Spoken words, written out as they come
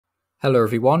Hello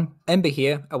everyone, Ember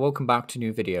here and welcome back to a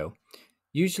new video.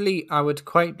 Usually I would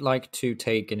quite like to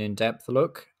take an in-depth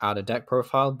look at a deck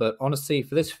profile, but honestly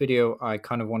for this video I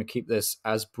kind of want to keep this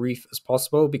as brief as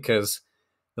possible because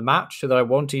the match that I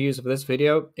want to use for this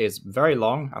video is very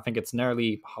long. I think it's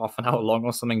nearly half an hour long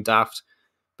or something daft,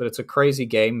 but it's a crazy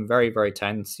game, very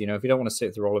tense. You know, if you don't want to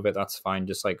sit through all of it, that's fine,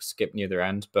 just like skip near the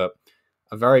end, but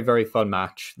a very fun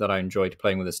match that I enjoyed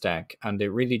playing with this deck, and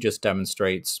it really just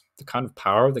demonstrates the kind of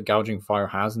power that Gouging Fire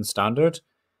has in Standard,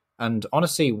 and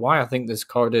honestly why I think this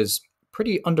card is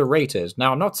pretty underrated.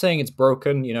 Now, I'm not saying it's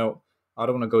broken, you know, I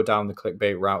don't want to go down the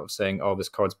clickbait route of saying, oh, this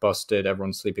card's busted,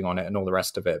 everyone's sleeping on it, and all the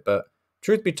rest of it, but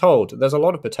truth be told, there's a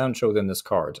lot of potential within this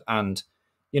card, and,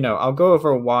 you know, I'll go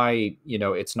over why, you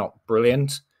know, it's not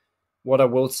brilliant. What I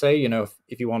will say, you know,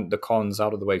 if you want the cons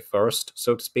out of the way first,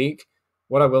 so to speak,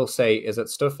 what I will say is that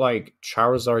stuff like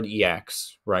Charizard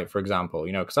EX, right, for example,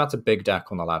 you know, because that's a big deck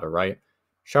on the ladder, right?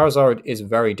 Charizard is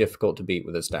very difficult to beat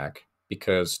with this deck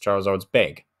because Charizard's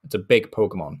big. It's a big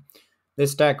Pokemon.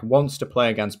 This deck wants to play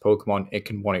against Pokemon it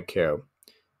can one-hit KO.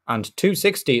 And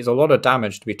 260 is a lot of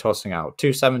damage to be tossing out.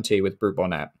 270 with Brute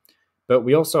Bonnet. But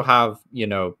we also have, you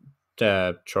know,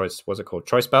 Choice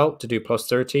Belt to do plus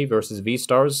 30 versus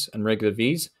V-Stars and regular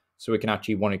Vs. So we can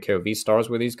actually one-hit KO V-Stars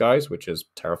with these guys, which is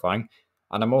terrifying.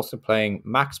 And I'm also playing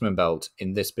Maximum Belt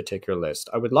in this particular list.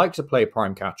 I would like to play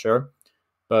Prime Catcher,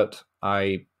 but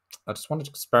I just wanted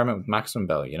to experiment with Maximum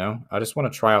Belt, you know? I just want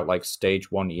to try out like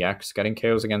Stage 1 EX, getting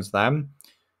KOs against them.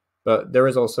 But there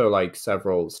is also like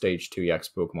several Stage 2 EX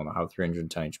Pokemon that have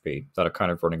 310 HP that are kind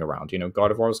of running around. You know,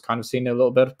 Gardevoir's kind of seen a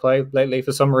little bit of play lately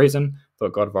for some reason.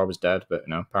 Thought Gardevoir was dead, but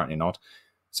no, apparently not.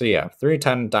 So yeah,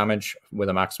 310 damage with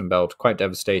a Maximum Belt, quite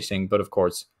devastating. But of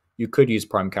course, you could use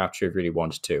Prime Catcher if you really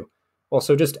wanted to.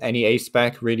 Also, just any A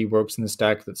spec really works in this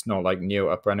deck that's not like Neo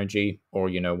Upper Energy or,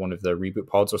 you know, one of the reboot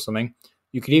pods or something.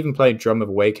 You could even play Drum of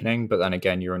Awakening, but then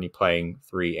again, you're only playing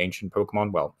 3 ancient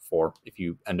Pokemon. Well, 4 if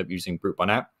you end up using Brute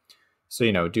Bonnet. So,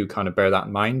 you know, do kind of bear that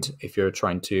in mind if you're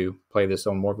trying to play this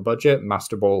on more of a budget.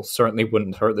 Master Ball certainly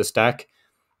wouldn't hurt this deck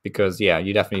because, yeah,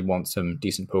 you definitely want some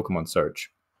decent Pokemon search.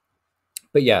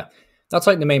 But yeah, that's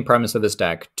like the main premise of this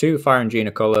deck. 2 Fire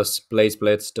and Colorless, Blaze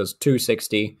Blitz does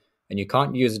 260, and you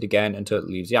can't use it again until it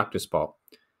leaves the active spot.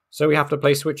 So we have to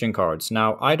play switching cards.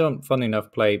 Now, I don't, funnily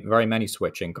enough, play very many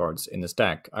switching cards in this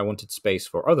deck. I wanted space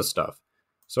for other stuff.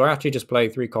 So I actually just play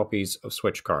 3 copies of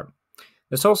Switch Cart.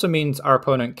 This also means our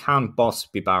opponent can boss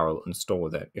Bibarel and stall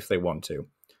with it if they want to.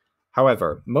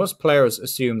 However, most players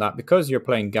assume that because you're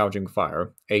playing Gouging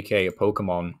Fire, aka a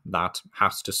Pokemon that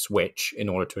has to switch in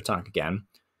order to attack again,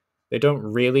 they don't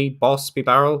really boss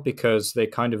Bibarel because they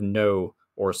kind of know,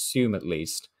 or assume at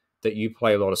least, that you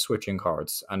play a lot of switching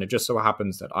cards, and it just so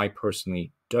happens that I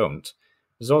personally don't.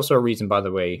 There's also a reason, by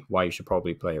the way, why you should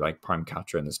probably play like Prime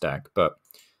Catcher in this deck, but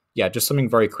yeah, just something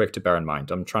very quick to bear in mind.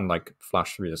 I'm trying to like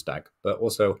flash through this deck, but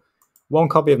also 1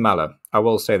 copy of Mela. I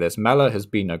will say this, Mela has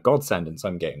been a godsend in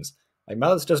some games. Like,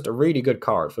 Mela's just a really good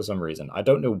card for some reason. I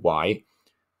don't know why,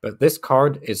 but this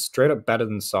card is straight up better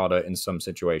than Sada in some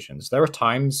situations. There are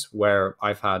times where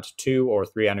I've had 2 or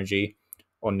 3 energy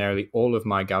on nearly all of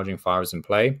my Gouging Fires in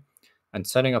play, and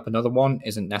setting up another one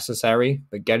isn't necessary,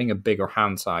 but getting a bigger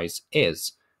hand size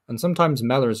is. And sometimes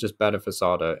Mela is just better for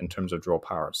Sada in terms of draw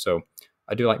power, so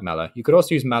I do like Mela. You could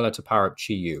also use Mela to power up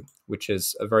Chi-Yu, which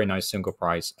is a very nice single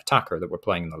prize attacker that we're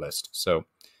playing in the list. So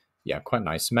yeah, quite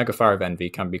nice. Mega Fire of Envy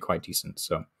can be quite decent,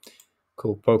 so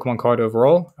cool Pokemon card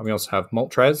overall. And we also have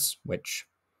Moltres, which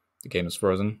the game is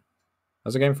frozen.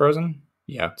 Is the game frozen?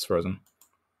 Yeah, it's frozen.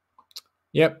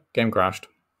 Yep, game crashed.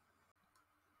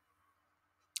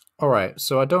 Alright,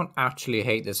 so I don't actually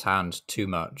hate this hand too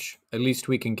much. At least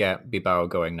we can get Bibarel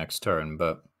going next turn,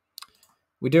 but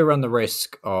we do run the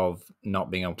risk of not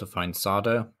being able to find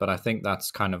Sada, but I think that's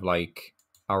kind of like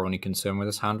our only concern with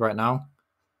this hand right now.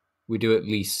 We do at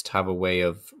least have a way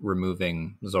of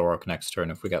removing Zoroark next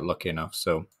turn if we get lucky enough,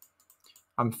 so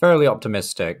I'm fairly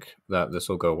optimistic that this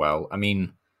will go well. I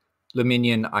mean,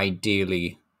 Lumineon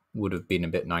ideally would have been a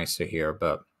bit nicer here,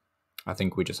 but I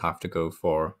think we just have to go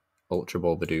for Ultra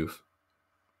Ball Bidoof.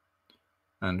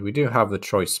 And we do have the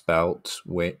Choice Belt,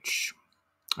 which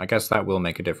I guess that will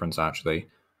make a difference actually.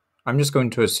 I'm just going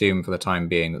to assume for the time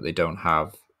being that they don't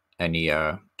have any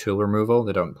tool removal.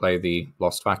 They don't play the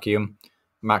Lost Vacuum.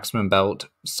 Maximum Belt,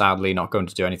 sadly, not going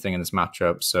to do anything in this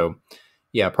matchup. So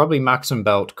yeah, probably Maximum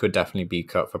Belt could definitely be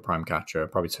cut for Prime Catcher. I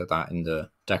probably said that in the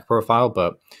deck profile,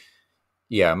 but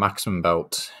yeah, Maximum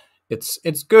Belt,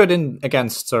 it's good in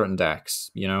against certain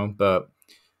decks, you know, but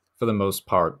for the most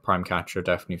part, Prime Catcher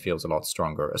definitely feels a lot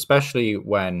stronger, especially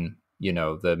when, you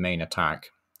know, the main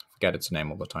attack, I forget its name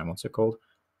all the time, what's it called?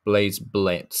 Blaze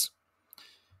Blitz.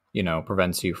 you know,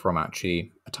 prevents you from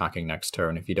actually attacking next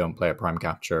turn if you don't play a Prime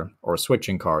Capture or a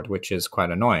switching card, which is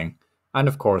quite annoying. And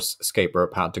of course, Escape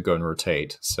Rope had to go and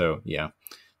rotate, so yeah,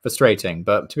 frustrating.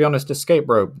 But to be honest, Escape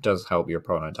Rope does help your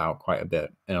opponent out quite a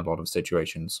bit in a lot of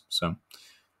situations, so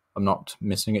I'm not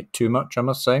missing it too much, I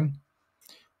must say.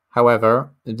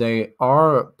 However, they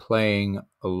are playing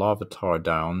a Larvitar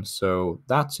down, so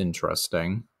that's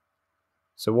interesting.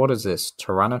 So what is this?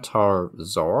 Tyranitar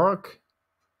Zoroark?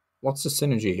 What's the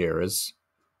synergy here?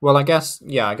 Well, I guess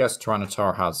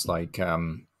Tyranitar has like a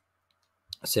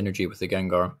synergy with the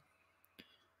Gengar.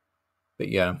 But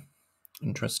yeah,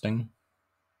 interesting.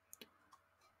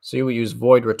 So you will use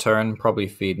Void Return, probably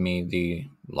feed me the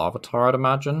Larvitar, I'd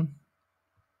imagine.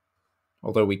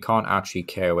 Although we can't actually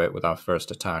KO it with our first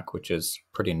attack, which is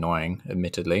pretty annoying,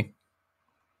 admittedly.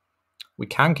 We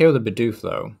can KO the Bidoof,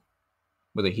 though,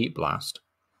 with a Heat Blast.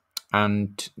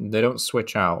 And they don't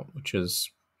switch out, which is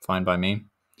fine by me.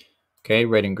 Okay,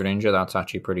 Radiant Greninja, that's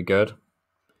actually pretty good.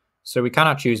 So we can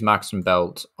actually use Maximum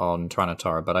Belt on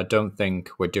Tyranitar, but I don't think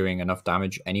we're doing enough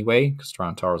damage anyway, because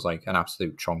Tyranitar is like an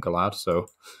absolute chonker lad, so,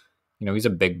 you know, he's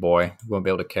a big boy. We won't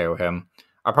be able to KO him.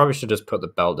 I probably should just put the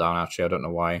belt down, actually. I don't know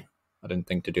why I didn't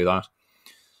think to do that.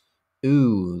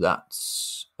 Ooh,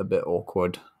 that's a bit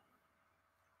awkward.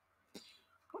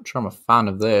 Not sure I'm a fan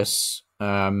of this.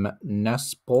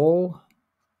 Nest Ball.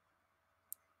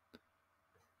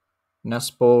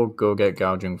 Nest Ball, go get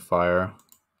Gouging Fire.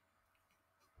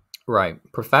 Right,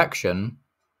 Perfection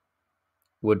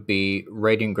would be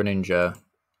Radiant Greninja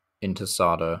into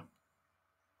Sada.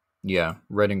 Yeah,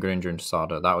 Radiant Greninja into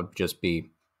Sada. That would just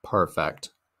be perfect.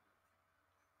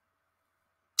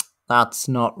 That's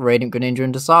not Radiant Greninja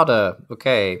into Sada.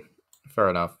 Okay, fair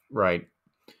enough. Right.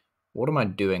 What am I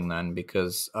doing then?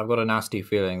 Because I've got a nasty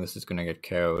feeling this is going to get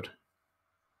KO'd.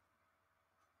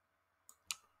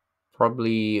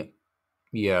 Probably,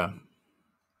 yeah.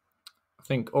 I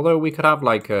think, although we could have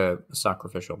like a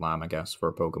sacrificial lamb, I guess, for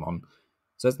a Pokemon.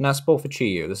 So it's Nest Ball for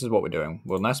Chi-Yu. This is what we're doing.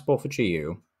 We'll Nest Ball for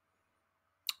Chi-Yu.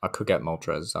 I could get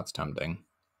Moltres. That's tempting.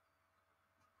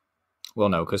 Well,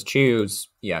 no, because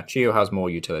Chi-Yu has more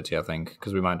utility, I think,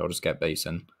 because we might not just get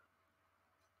Basin.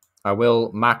 I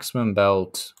will Maximum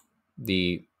Belt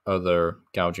the other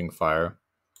Gouging Fire.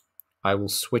 I will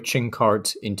Switching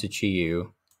Cart into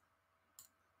Chi-Yu,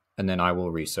 and then I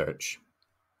will Research.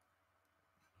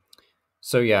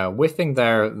 So yeah, whiffing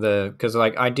there, because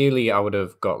like ideally I would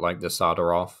have got like the Sada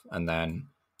off and then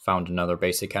found another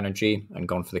basic energy and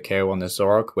gone for the KO on this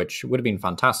Zoroark, which would have been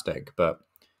fantastic, but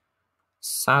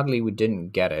sadly we didn't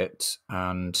get it,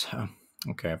 and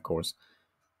okay, of course.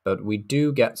 But we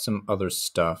do get some other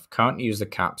stuff. Can't use the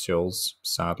capsules,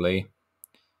 sadly.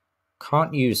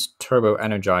 Can't use Turbo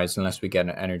Energize unless we get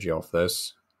an energy off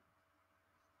this.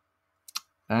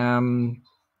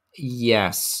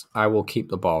 Yes, I will keep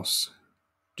the boss,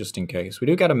 just in case. We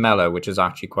do get a Mela, which is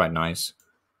actually quite nice.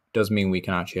 Does mean we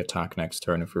can actually attack next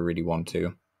turn if we really want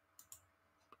to.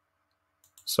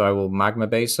 So I will Magma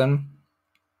Basin.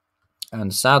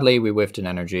 And sadly, we whiffed an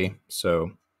energy,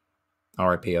 so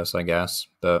RIP us, I guess.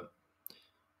 But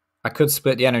I could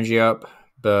split the energy up,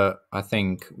 but I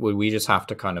think we just have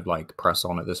to kind of like press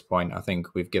on at this point. I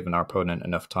think we've given our opponent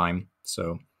enough time.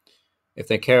 So if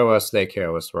they KO us, they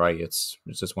KO us, right? It's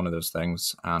just one of those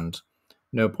things. And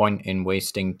no point in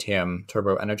wasting TM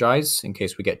Turbo Energize in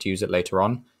case we get to use it later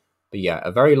on. But yeah,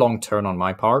 a very long turn on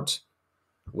my part.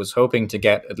 Was hoping to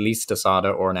get at least a Sada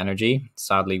or an energy.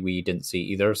 Sadly, we didn't see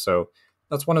either. So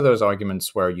that's one of those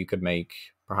arguments where you could make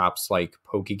perhaps like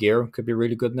Pokegear could be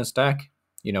really good in this deck.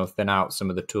 You know, thin out some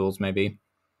of the tools maybe.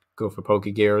 Go for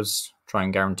Pokegears. Try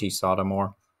and guarantee Sada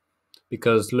more.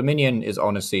 Because Lumineon is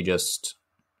honestly just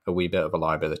a wee bit of a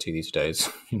liability these days.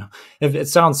 You know, it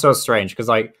sounds so strange because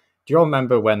like, do you all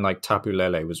remember when like Tapu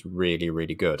Lele was really,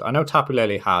 really good? I know Tapu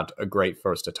Lele had a great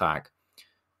first attack,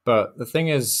 but the thing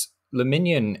is,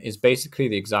 Lumineon is basically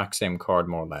the exact same card,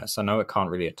 more or less. I know it can't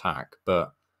really attack,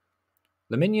 but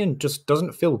Lumineon just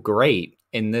doesn't feel great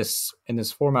in this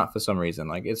format for some reason.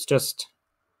 Like it's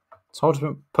hard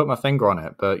to put my finger on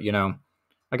it, but you know,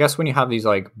 I guess when you have these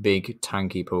like big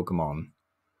tanky Pokemon,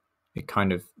 it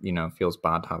kind of, you know, feels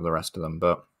bad to have the rest of them,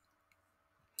 but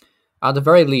at the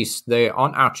very least, they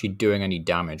aren't actually doing any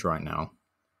damage right now.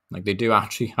 Like they do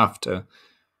actually have to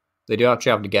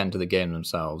get into the game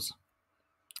themselves.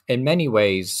 In many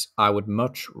ways, I would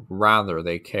much rather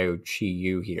they KO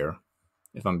Chi-Yu here,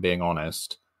 if I'm being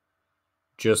honest,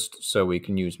 just so we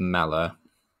can use Mela.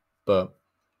 But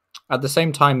at the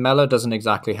same time, Mela doesn't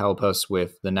exactly help us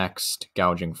with the next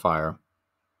Gouging Fire.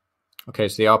 Okay,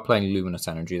 so they are playing Luminous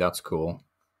Energy, that's cool.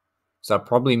 So that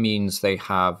probably means they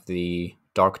have the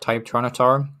Dark-type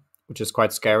Tyranitar, which is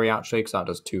quite scary actually, because that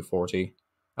does 240,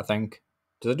 I think.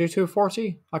 Does it do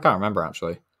 240? I can't remember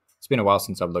actually. It's been a while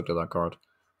since I've looked at that card.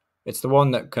 It's the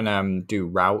one that can do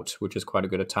Route, which is quite a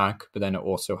good attack, but then it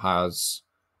also has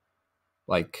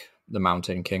like the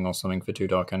Mountain King or something for 2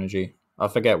 Dark Energy. I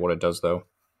forget what it does though.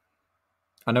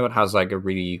 I know it has like a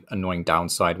really annoying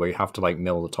downside where you have to like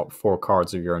mill the top 4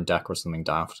 cards of your own deck or something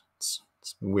daft. It's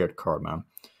a weird card, man.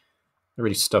 They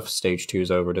really stuffed stage 2s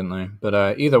over, didn't they?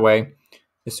 But either way,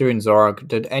 Hisuian Zoroark,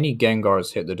 did any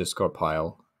Gengars hit the discard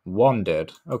pile? 1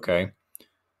 did. Okay.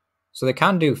 So they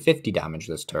can do 50 damage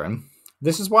this turn.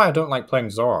 This is why I don't like playing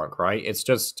Zoroark, right? It's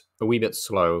just a wee bit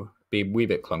slow, be a wee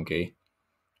bit clunky.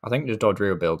 I think the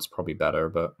Dodrio build's probably better,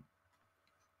 but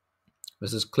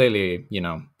this is clearly, you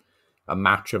know, a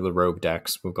match of the rogue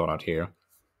decks we've got out here.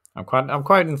 I'm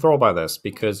quite enthralled by this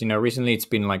because, you know, recently it's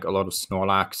been like a lot of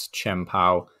Snorlax,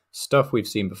 Chien-Pao, stuff we've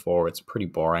seen before. It's pretty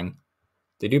boring.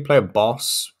 They do play a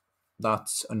boss.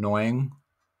 That's annoying.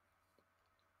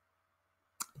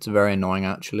 It's very annoying,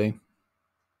 actually.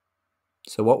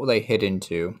 So what will they hit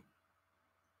into?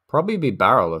 Probably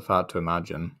Bibarel, if I had to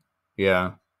imagine.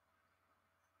 Yeah.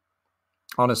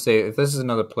 Honestly, if this is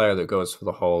another player that goes for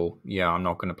the whole, yeah, I'm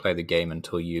not going to play the game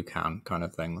until you can kind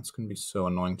of thing, that's going to be so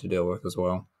annoying to deal with as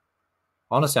well.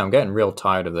 Honestly, I'm getting real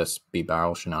tired of this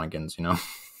Bibarel shenanigans, you know?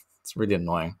 It's really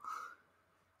annoying.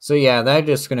 So yeah, they're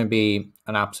just going to be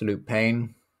an absolute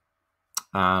pain.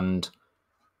 And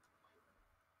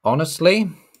honestly,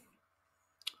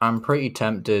 I'm pretty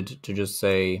tempted to just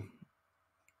say,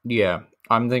 yeah,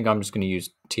 I think I'm just going to use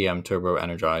TM Turbo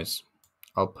Energize.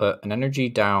 I'll put an energy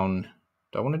down.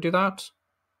 Do I want to do that?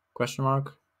 Question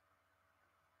mark.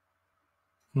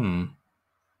 I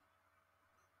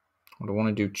don't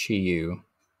want to do Chi-Yu.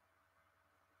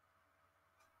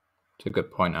 It's a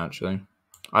good point, actually.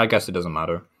 I guess it doesn't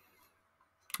matter.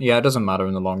 Yeah, it doesn't matter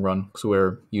in the long run, because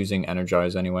we're using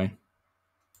Energize anyway.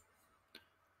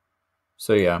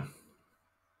 So yeah.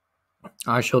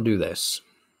 I shall do this.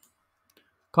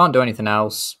 Can't do anything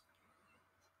else.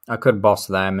 I could boss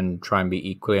them and try and be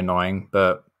equally annoying,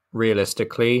 but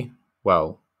realistically,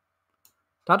 well,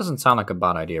 that doesn't sound like a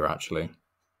bad idea, actually.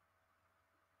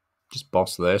 Just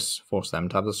boss this, force them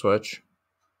to have the switch.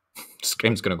 This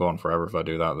game's going to go on forever if I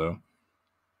do that, though.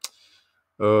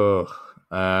 Ugh.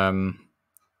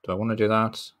 Do I want to do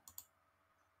that?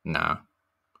 Nah.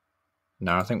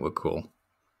 No, I think we're cool.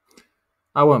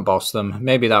 I won't boss them.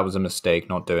 Maybe that was a mistake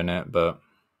not doing it, but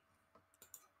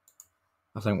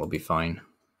I think we'll be fine.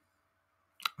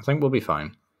 I think we'll be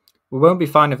fine. We won't be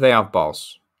fine if they have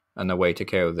boss and they're way to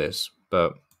KO this,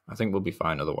 but I think we'll be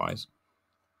fine otherwise.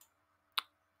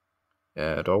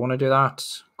 Yeah, do I want to do that?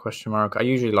 Question mark. I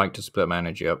usually like to split my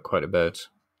energy up quite a bit.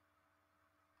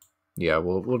 Yeah,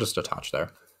 we'll just attach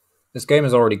there. This game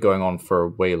is already going on for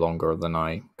way longer than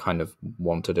I kind of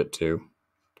wanted it to.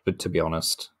 But to be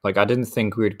honest, like I didn't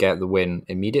think we would get the win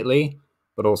immediately,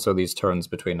 but also these turns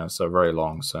between us are very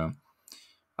long, so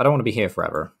I don't want to be here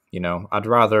forever, you know. I'd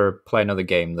rather play another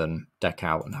game than deck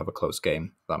out and have a close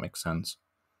game, if that makes sense.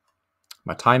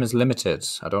 My time is limited.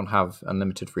 I don't have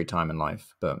unlimited free time in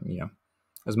life, but you know,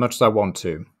 as much as I want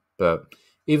to. But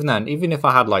even then, even if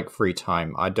I had like free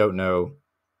time, I don't know,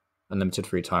 unlimited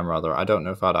free time rather, I don't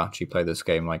know if I'd actually play this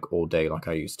game like all day like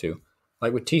I used to.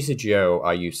 Like with TCGO,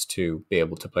 I used to be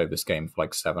able to play this game for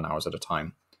like 7 hours at a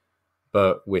time.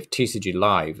 But with TCG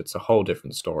Live, it's a whole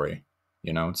different story.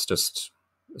 You know, it's just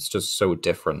so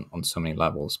different on so many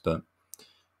levels. But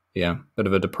yeah, bit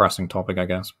of a depressing topic, I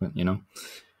guess. But you know,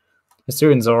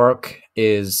 Hisuian Zoroark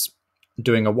is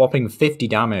doing a whopping 50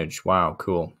 damage. Wow,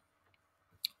 cool.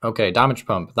 Okay, damage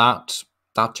pump. That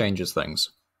changes things.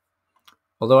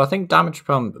 Although I think damage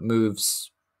pump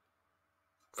moves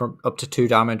from up to 2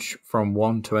 damage from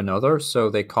one to another, so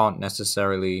they can't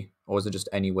necessarily, or is it just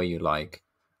any way you like?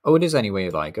 Oh, it is any way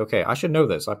you like. Okay, I should know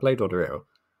this. I played Dodrio.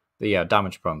 But yeah,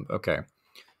 damage pump. Okay.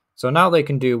 So now they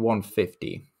can do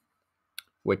 150,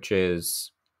 which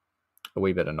is a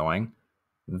wee bit annoying.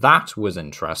 That was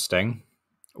interesting.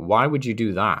 Why would you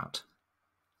do that?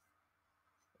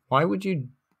 Why would you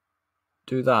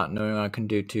do that knowing I can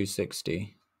do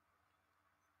 260?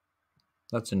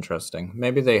 That's interesting.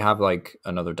 Maybe they have like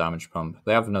another damage pump.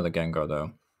 They have another Gengar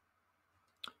though.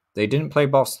 They didn't play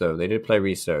boss though. They did play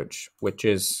research, which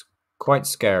is quite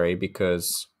scary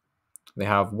because they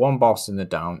have one boss in the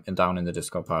down in the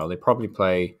discard pile. They probably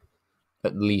play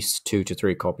at least 2 to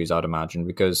 3 copies, I'd imagine,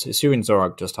 because Hisuian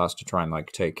Zoroark just has to try and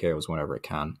like take KOs whenever it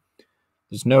can.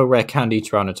 There's no rare candy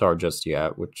Tyranitar just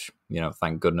yet, which, you know,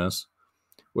 thank goodness.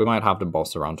 We might have to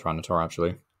boss around Tyranitar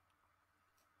actually.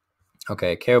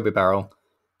 Okay, KO Bibarel.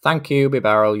 Thank you,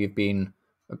 Bibarel. You've been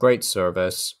a great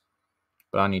service.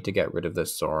 But I need to get rid of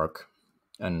this Zork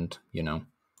and, you know,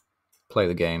 play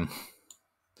the game.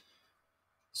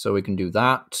 So we can do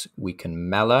that. We can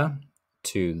Mela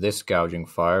to this Gouging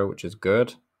Fire, which is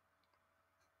good.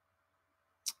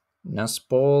 Nest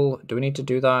Ball, do we need to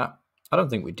do that? I don't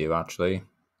think we do, actually.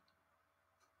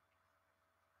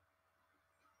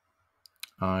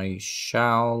 I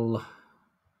shall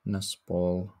Nest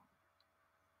Ball.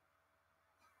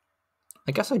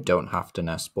 I guess I don't have to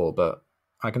Nest Ball, but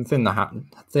I can thin the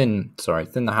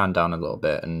hand down a little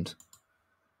bit. And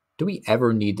do we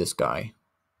ever need this guy?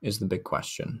 Is the big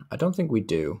question. I don't think we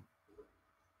do.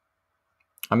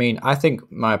 I mean, I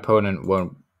think my opponent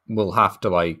will have to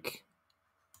like.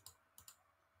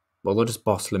 Well, they'll just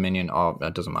boss Lumineon. Oh,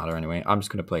 that doesn't matter anyway. I'm just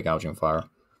going to play Gouging Fire.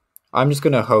 I'm just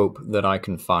going to hope that I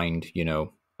can find, you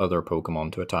know, other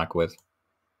Pokemon to attack with.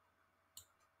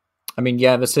 I mean,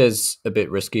 yeah, this is a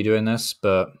bit risky doing this,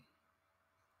 but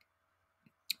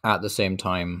at the same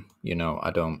time, you know, I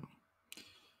don't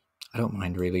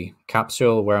mind really.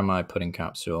 Capsule, where am I putting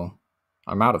Capsule?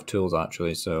 I'm out of tools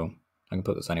actually, so I can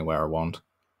put this anywhere I want.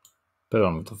 Put it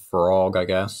on with the Frog, I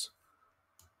guess.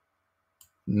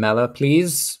 Mela,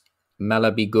 please.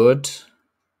 Mela be good.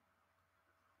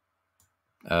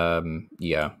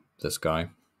 Yeah, this guy.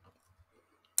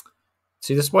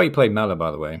 See, this is why you play Mela,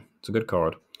 by the way. It's a good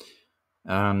card.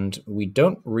 And we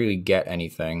don't really get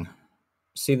anything.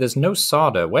 See, there's no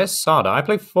Sada. Where's Sada? I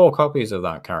played 4 copies of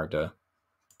that character.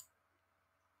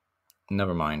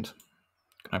 Never mind.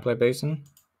 Can I play Basin?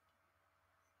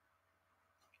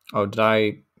 Oh, did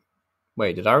I...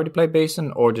 Wait, did I already play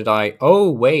Basin? Or did I...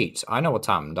 Oh, wait. I know what's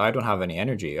happened. I don't have any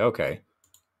energy. Okay.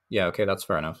 Yeah, okay, that's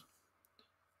fair enough.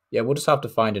 Yeah, we'll just have to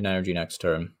find an energy next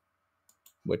turn.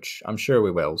 Which I'm sure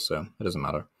we will, so it doesn't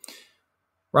matter.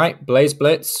 Right, Blaze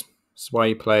Blitz. This is why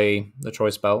you play the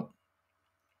Choice Belt.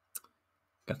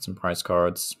 Get some prize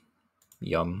cards.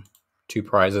 Yum. 2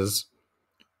 prizes.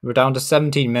 We're down to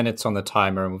 17 minutes on the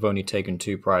timer and we've only taken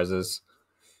 2 prizes.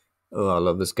 Oh, I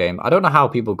love this game. I don't know how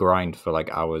people grind for like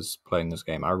hours playing this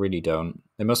game. I really don't.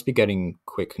 They must be getting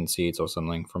quick concedes or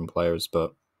something from players,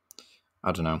 but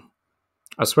I don't know.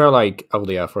 I swear like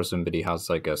LDF or somebody has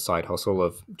like a side hustle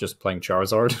of just playing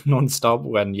Charizard non-stop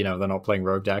when, you know, they're not playing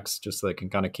rogue decks just so they can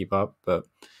kind of keep up. But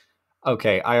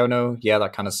okay, Iono, yeah,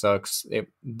 that kind of sucks.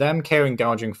 Them carrying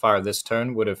Gouging Fire this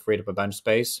turn would have freed up a bench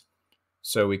space.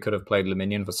 So we could have played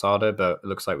Lumineon for Sada, but it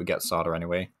looks like we get Sada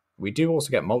anyway. We do also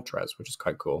get Moltres, which is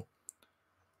quite cool.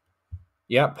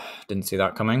 Yep, didn't see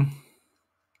that coming.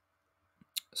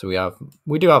 So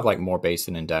we do have like more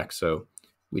Basin in deck, so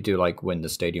we do like win the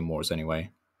Stadium Wars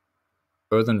anyway.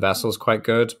 Earthen Vessel is quite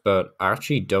good, but I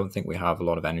actually don't think we have a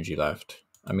lot of energy left.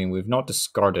 I mean, we've not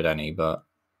discarded any, but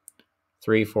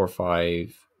 3, 4,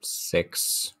 5,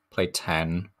 6, play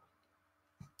 10.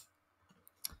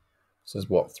 So there's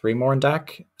what, 3 more in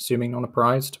deck, assuming not a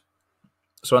prized.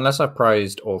 So unless I've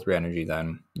prized all 3 energy,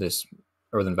 then this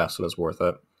Earthen Vessel is worth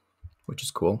it, which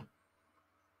is cool.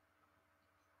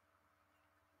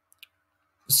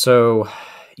 So,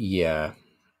 yeah.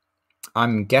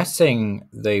 I'm guessing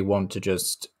they want to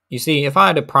just... You see, if I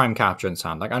had a Prime Catcher in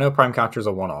hand, like I know Prime Catcher is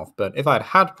a one-off, but if I'd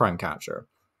had Prime Catcher,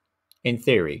 in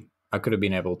theory, I could have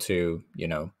been able to, you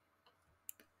know,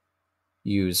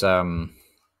 use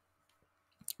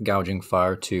Gouging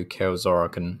Fire to KO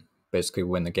Zorak and basically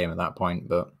win the game at that point,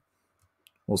 but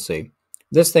we'll see.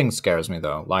 This thing scares me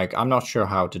though. Like, I'm not sure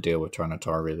how to deal with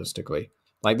Tyranitar realistically.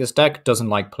 Like, this deck doesn't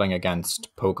like playing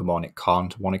against Pokemon it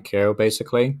can't want to KO,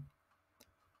 basically.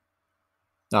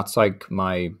 That's like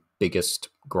my biggest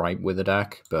gripe with the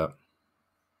deck, but...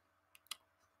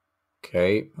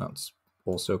 Okay, that's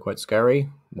also quite scary.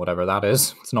 Whatever that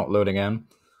is. It's not loading in.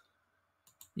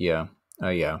 Yeah. Oh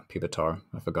yeah, Bibarel.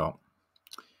 I forgot.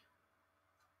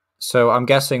 So I'm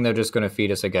guessing they're just going to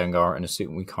feed us a Gengar and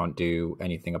assume we can't do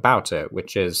anything about it,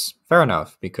 which is fair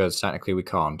enough, because technically we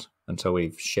can't until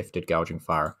we've shifted Gouging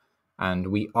Fire. And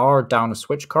we are down a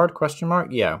switch card, question mark?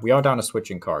 Yeah, we are down a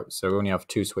switching card, so we only have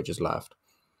 2 switches left.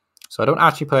 So I don't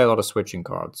actually play a lot of switching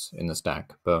cards in this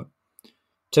deck, but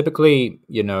typically,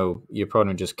 you know, your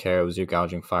opponent just KOs your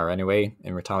Gouging Fire anyway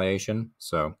in retaliation,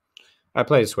 so I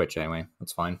play a switch anyway,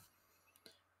 that's fine.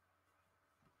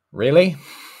 Really?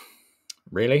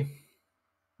 Really?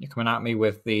 You're coming at me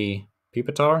with the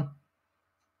Bibarel?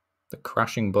 The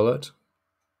Crashing Bullet?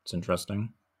 It's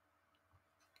interesting.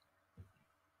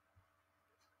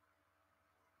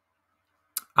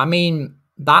 I mean,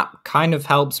 that kind of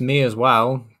helps me as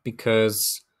well,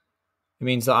 because it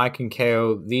means that I can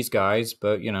KO these guys,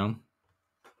 but, you know.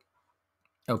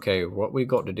 Okay, what we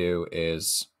got to do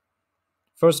is,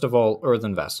 first of all,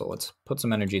 Earthen Vessel. Let's put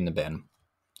some energy in the bin,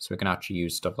 so we can actually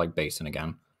use stuff like Basin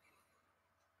again.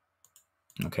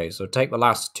 Okay, so take the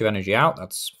last 2 energy out,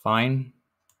 that's fine.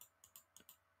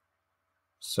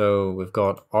 So we've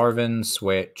got Arven,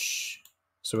 Switch.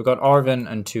 So we've got Arven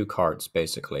and 2 cards,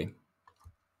 basically.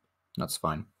 That's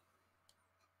fine.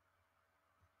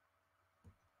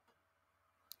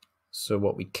 So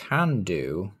what we can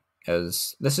do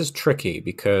is, this is tricky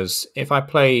because if I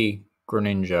play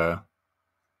Greninja,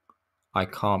 I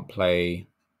can't play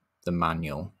the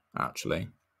manual, actually.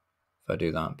 If I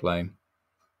do that play,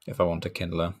 if I want a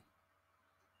Kindler.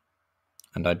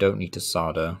 And I don't need to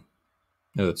Sada.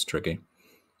 Oh, that's tricky.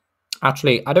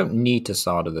 Actually, I don't need to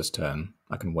Sada this turn.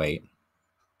 I can wait.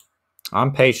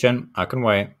 I'm patient. I can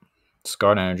wait.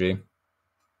 Discard energy.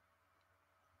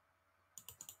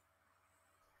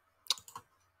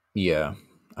 Yeah,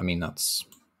 I mean, that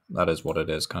is what it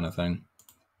is kind of thing.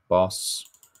 Boss.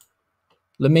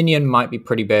 Lumineon might be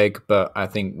pretty big, but I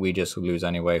think we just lose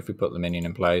anyway if we put Lumineon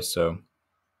in play, so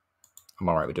I'm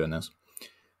alright with doing this.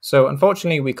 So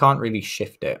unfortunately, we can't really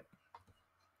shift it.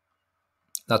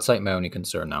 That's like my only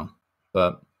concern now.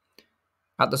 But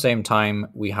at the same time,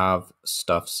 we have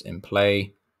stuffs in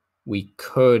play. We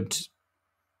could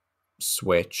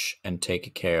switch and take a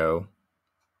KO.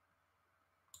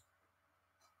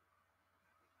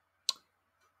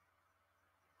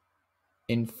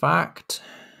 In fact,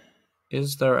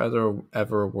 is there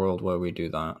ever a world where we do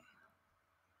that?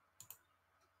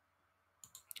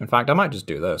 In fact, I might just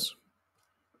do this.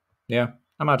 Yeah,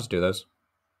 I might just do this.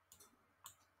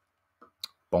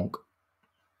 Bonk.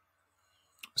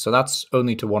 So that's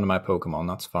only to one of my Pokemon,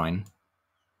 that's fine.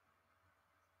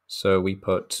 So we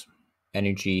put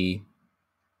energy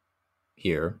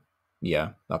here. Yeah,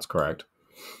 that's correct.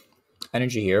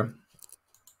 Energy here.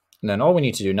 And then all we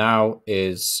need to do now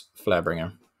is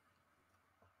Flarebringer.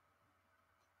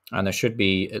 And there should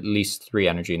be at least 3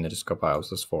 energy in the discard piles.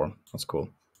 There's 4. That's cool.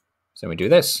 So we do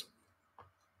this.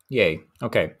 Yay.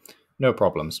 Okay. No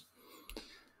problems.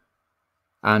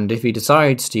 And if he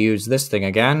decides to use this thing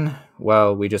again,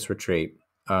 well, we just retreat.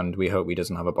 And we hope he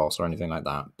doesn't have a boss or anything like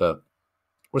that. But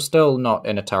we're still not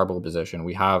in a terrible position.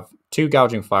 We have 2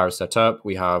 Gouging Fires set up.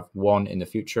 We have 1 in the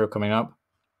future coming up.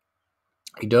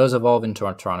 He does evolve into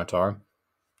our Tyranitar,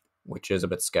 which is a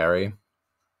bit scary.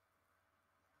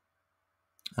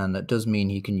 And that does mean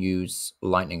he can use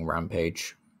Lightning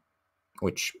Rampage,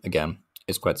 which, again,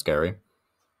 is quite scary.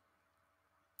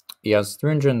 He has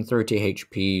 330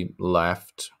 HP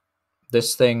left.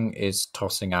 This thing is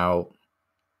tossing out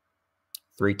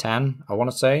 310, I want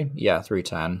to say. Yeah,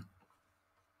 310.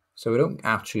 So we don't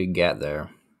actually get there,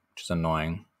 which is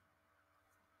annoying.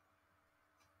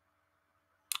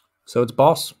 So it's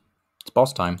boss. It's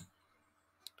boss time.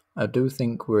 I do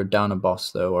think we're down a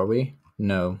boss, though, are we?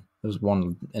 No, there's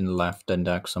one in the left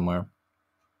index somewhere.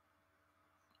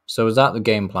 So is that the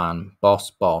game plan? Boss,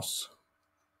 boss.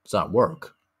 Does that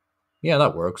work? Yeah,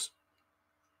 that works.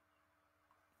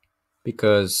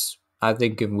 Because I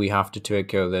think if we have to 2-hit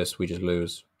KO this, we just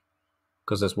lose.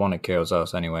 Because this 1-hit KOs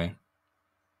us anyway.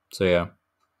 So yeah.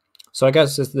 So I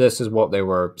guess this is what they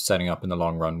were setting up in the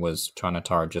long run, was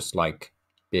Tyranitar just like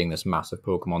being this massive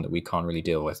Pokemon that we can't really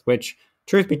deal with. Which,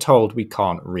 truth be told, we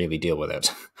can't really deal with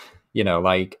it. You know,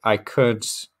 like, I could,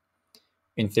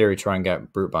 in theory, try and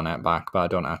get Brute Bonnet back, but I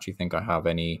don't actually think I have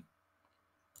any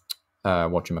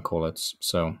whatchamacallits.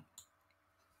 So,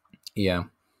 yeah.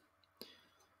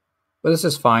 But this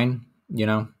is fine, you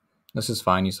know. This is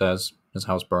fine, he says. His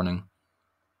house burning.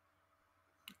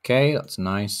 Okay, that's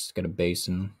nice. Get a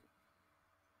basin.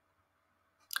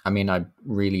 I mean, I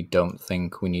really don't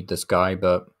think we need this guy,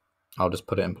 but I'll just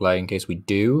put it in play in case we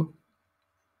do.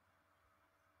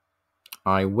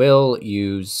 I will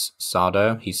use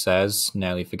Sada, he says,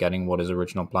 nearly forgetting what his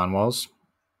original plan was.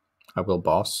 I will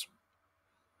boss.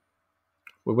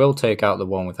 We will take out the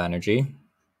one with energy.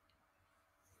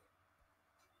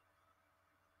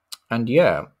 And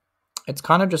yeah, it's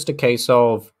kind of just a case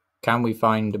of, can we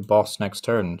find a boss next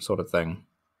turn sort of thing,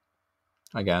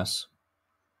 I guess.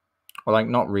 Or like,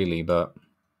 not really, but,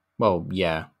 well,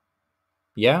 yeah.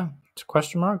 Yeah? It's a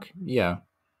question mark? Yeah.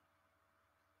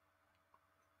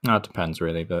 No, it depends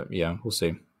really, but yeah, we'll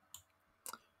see.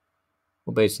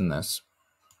 We'll base in this.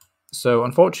 So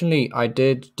unfortunately, I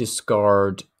did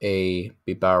discard a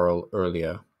Bibarel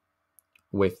earlier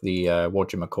with the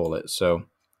whatchamacallit, so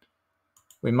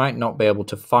we might not be able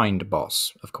to find a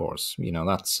boss, of course. You know,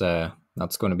 that's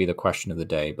going to be the question of the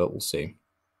day, but we'll see.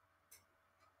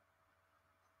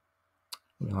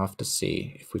 We'll have to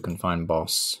see if we can find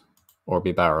boss or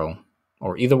Bibarel,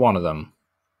 or either one of them.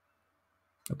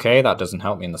 Okay, that doesn't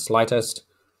help me in the slightest.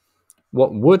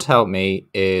 What would help me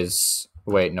is...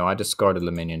 Wait, no, I discarded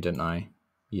Lumineon, didn't I?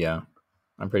 Yeah,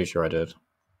 I'm pretty sure I did.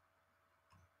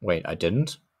 Wait, I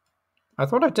didn't? I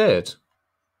thought I did.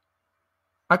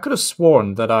 I could have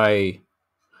sworn that I...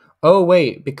 Oh,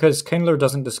 wait, because Kindler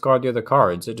doesn't discard the other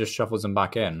cards. It just shuffles them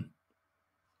back in.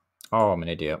 Oh, I'm an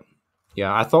idiot.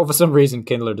 Yeah, I thought for some reason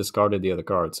Kindler discarded the other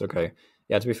cards. Okay.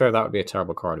 Yeah, to be fair, that would be a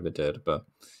terrible card if it did, but...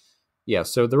 Yeah,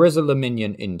 so there is a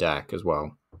Lumineon in deck as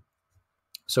well.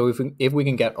 So if we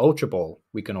can get Ultra Ball,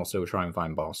 we can also try and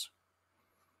find boss.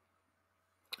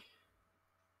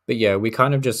 But yeah, we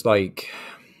kind of just like...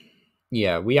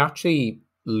 Yeah, we actually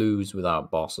lose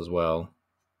without boss as well.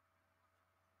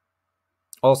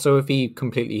 Also, if he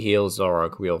completely heals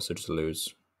Zorok, we also just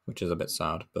lose, which is a bit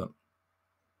sad, but...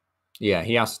 Yeah,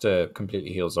 he has to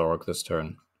completely heal Zorok this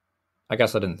turn. I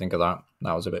guess I didn't think of that.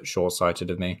 That was a bit short-sighted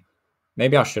of me.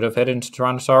 Maybe I should have hit into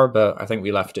Tyranitar, but I think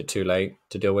we left it too late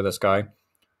to deal with this guy.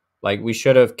 Like, we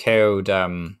should have KO'd...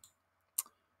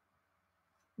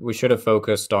 we should have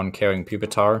focused on KOing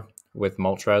Pupitar with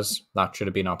Moltres. That should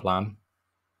have been our plan.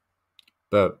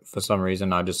 But for some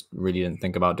reason, I just really didn't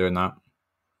think about doing that.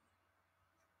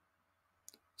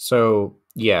 So,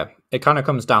 yeah, it kind of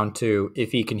comes down to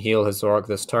if he can heal his Zorok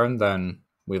this turn, then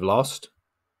we've lost.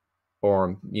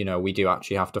 Or, you know, we do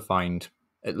actually have to find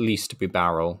at least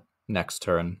Bibarel next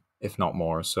turn, if not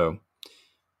more. So,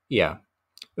 yeah,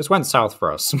 this went south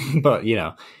for us. But, you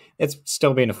know, it's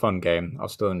still been a fun game.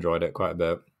 I've still enjoyed it quite a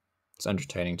bit. It's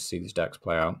entertaining to see these decks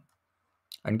play out.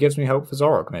 And gives me hope for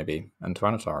Zorok, maybe, and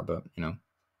Tyranitar, but, you know.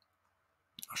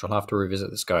 I shall have to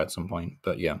revisit this guy at some point,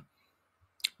 but yeah.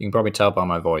 You can probably tell by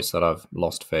my voice that I've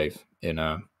lost faith in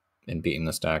beating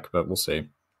this deck, but we'll see.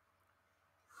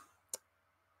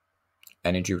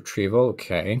 Energy Retrieval,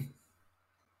 okay.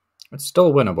 It's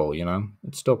still winnable, you know?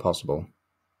 It's still possible.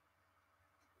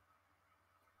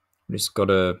 We just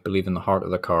gotta believe in the heart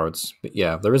of the cards. But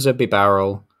yeah, there is a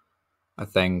Bibarel, I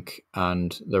think,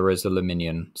 and there is a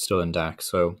Lumineon still in deck,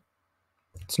 so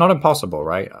it's not impossible,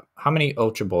 right? How many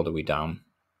Ultra Ball are we down?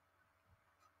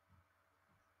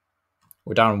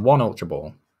 We're down 1 Ultra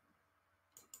Ball.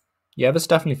 Yeah, this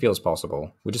definitely feels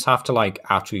possible. We just have to, like,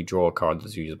 actually draw a card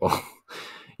that's usable.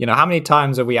 You know, how many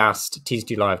times have we asked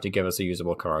TCG Live to give us a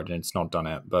usable card and it's not done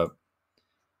it? But,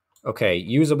 okay,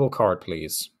 usable card,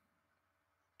 please.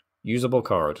 Usable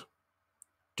card.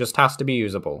 Just has to be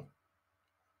usable.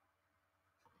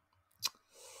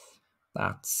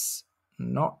 That's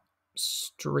not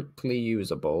strictly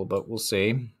usable, but we'll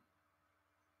see.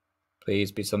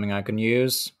 Please be something I can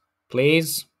use.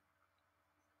 Please.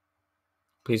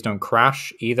 Please don't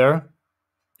crash either.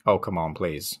 Oh, come on,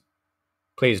 please.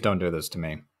 Please don't do this to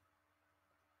me.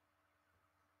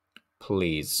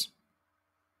 Please.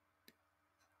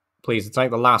 Please, it's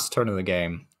like the last turn of the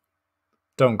game.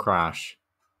 Don't crash.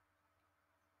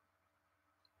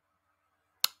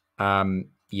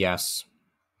 Yes.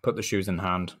 Put the shoes in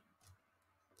hand.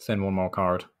 Send one more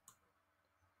card.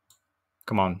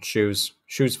 Come on, shoes.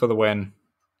 Shoes for the win.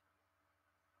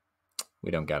 We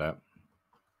don't get it.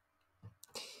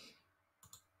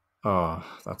 Oh,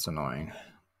 that's annoying.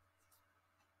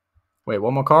 Wait,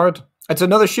 one more card? It's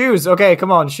another shoes! Okay,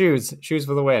 come on, shoes. Shoes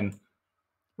for the win.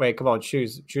 Wait, come on,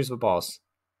 shoes. Shoes for boss.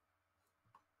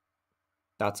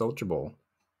 That's Ultra Ball.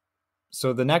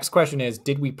 So the next question is,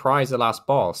 did we prize the last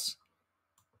boss?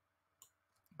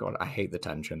 God, I hate the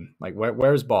tension. Like,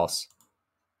 where's boss?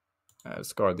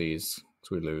 Discard these,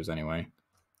 so we lose anyway.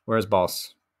 Where's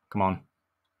boss? Come on.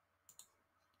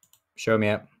 Show me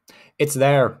it. It's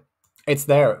there. It's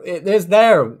there. It is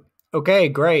there. Okay,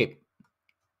 great.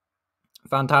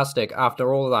 Fantastic.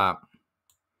 After all that,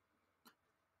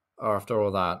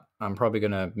 I'm probably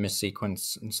going to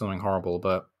missequence something horrible,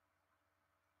 but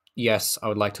yes, I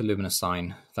would like to Luminous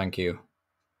Sign. Thank you.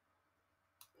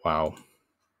 Wow.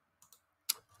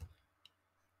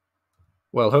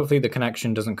 Well, hopefully the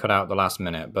connection doesn't cut out at the last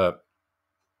minute, but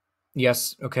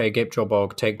yes, okay, Gape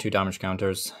Bog, take 2 damage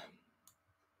counters.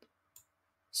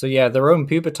 So yeah, their own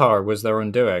Pupitar was their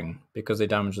undoing because they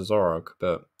damaged the Zorok,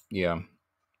 but yeah.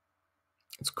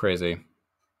 It's crazy.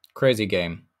 Crazy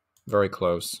game. Very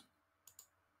close.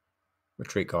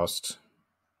 Retreat cost.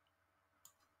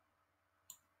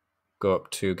 Go up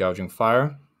to Gouging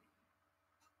Fire.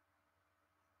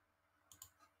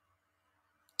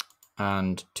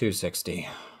 And 260.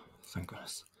 Thank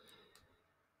goodness.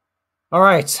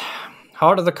 Alright.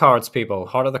 Heart of the cards, people.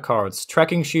 Heart of the cards.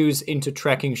 Trekking Shoes into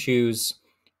Trekking Shoes.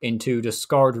 Into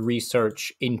Discard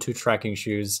Research. Into Trekking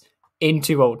Shoes.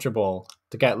 Into Ultra Ball.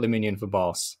 To get Lumineon for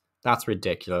boss. That's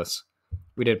ridiculous.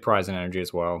 We did prize an energy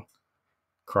as well.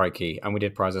 Crikey. And we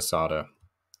did prize a Sada.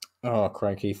 Oh,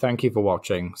 crikey. Thank you for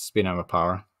watching. It's been Mela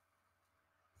PAR.